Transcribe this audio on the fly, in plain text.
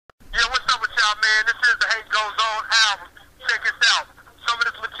man, this is the Hate Goes On album. Check this out. Some of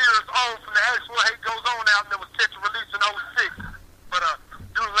this material is old from the actual Hate Goes On album that was set to release in '06.